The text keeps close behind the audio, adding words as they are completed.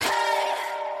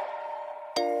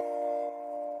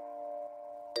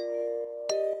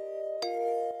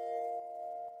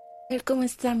¿Cómo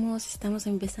estamos? Estamos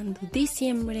empezando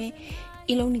diciembre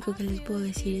y lo único que les puedo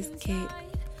decir es que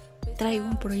traigo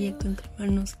un proyecto entre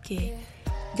manos que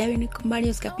ya viene con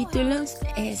varios capítulos.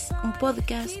 Es un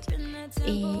podcast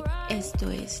y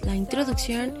esto es la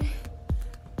introducción.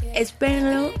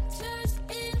 Espérenlo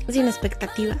sin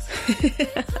expectativas,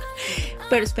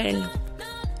 pero espérenlo.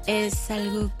 Es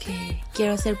algo que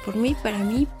quiero hacer por mí, para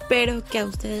mí, pero que a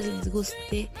ustedes les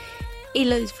guste y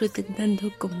lo disfruten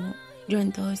tanto como yo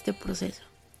en todo este proceso.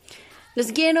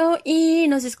 Los quiero y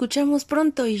nos escuchamos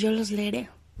pronto y yo los leeré.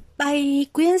 Bye,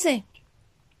 cuídense.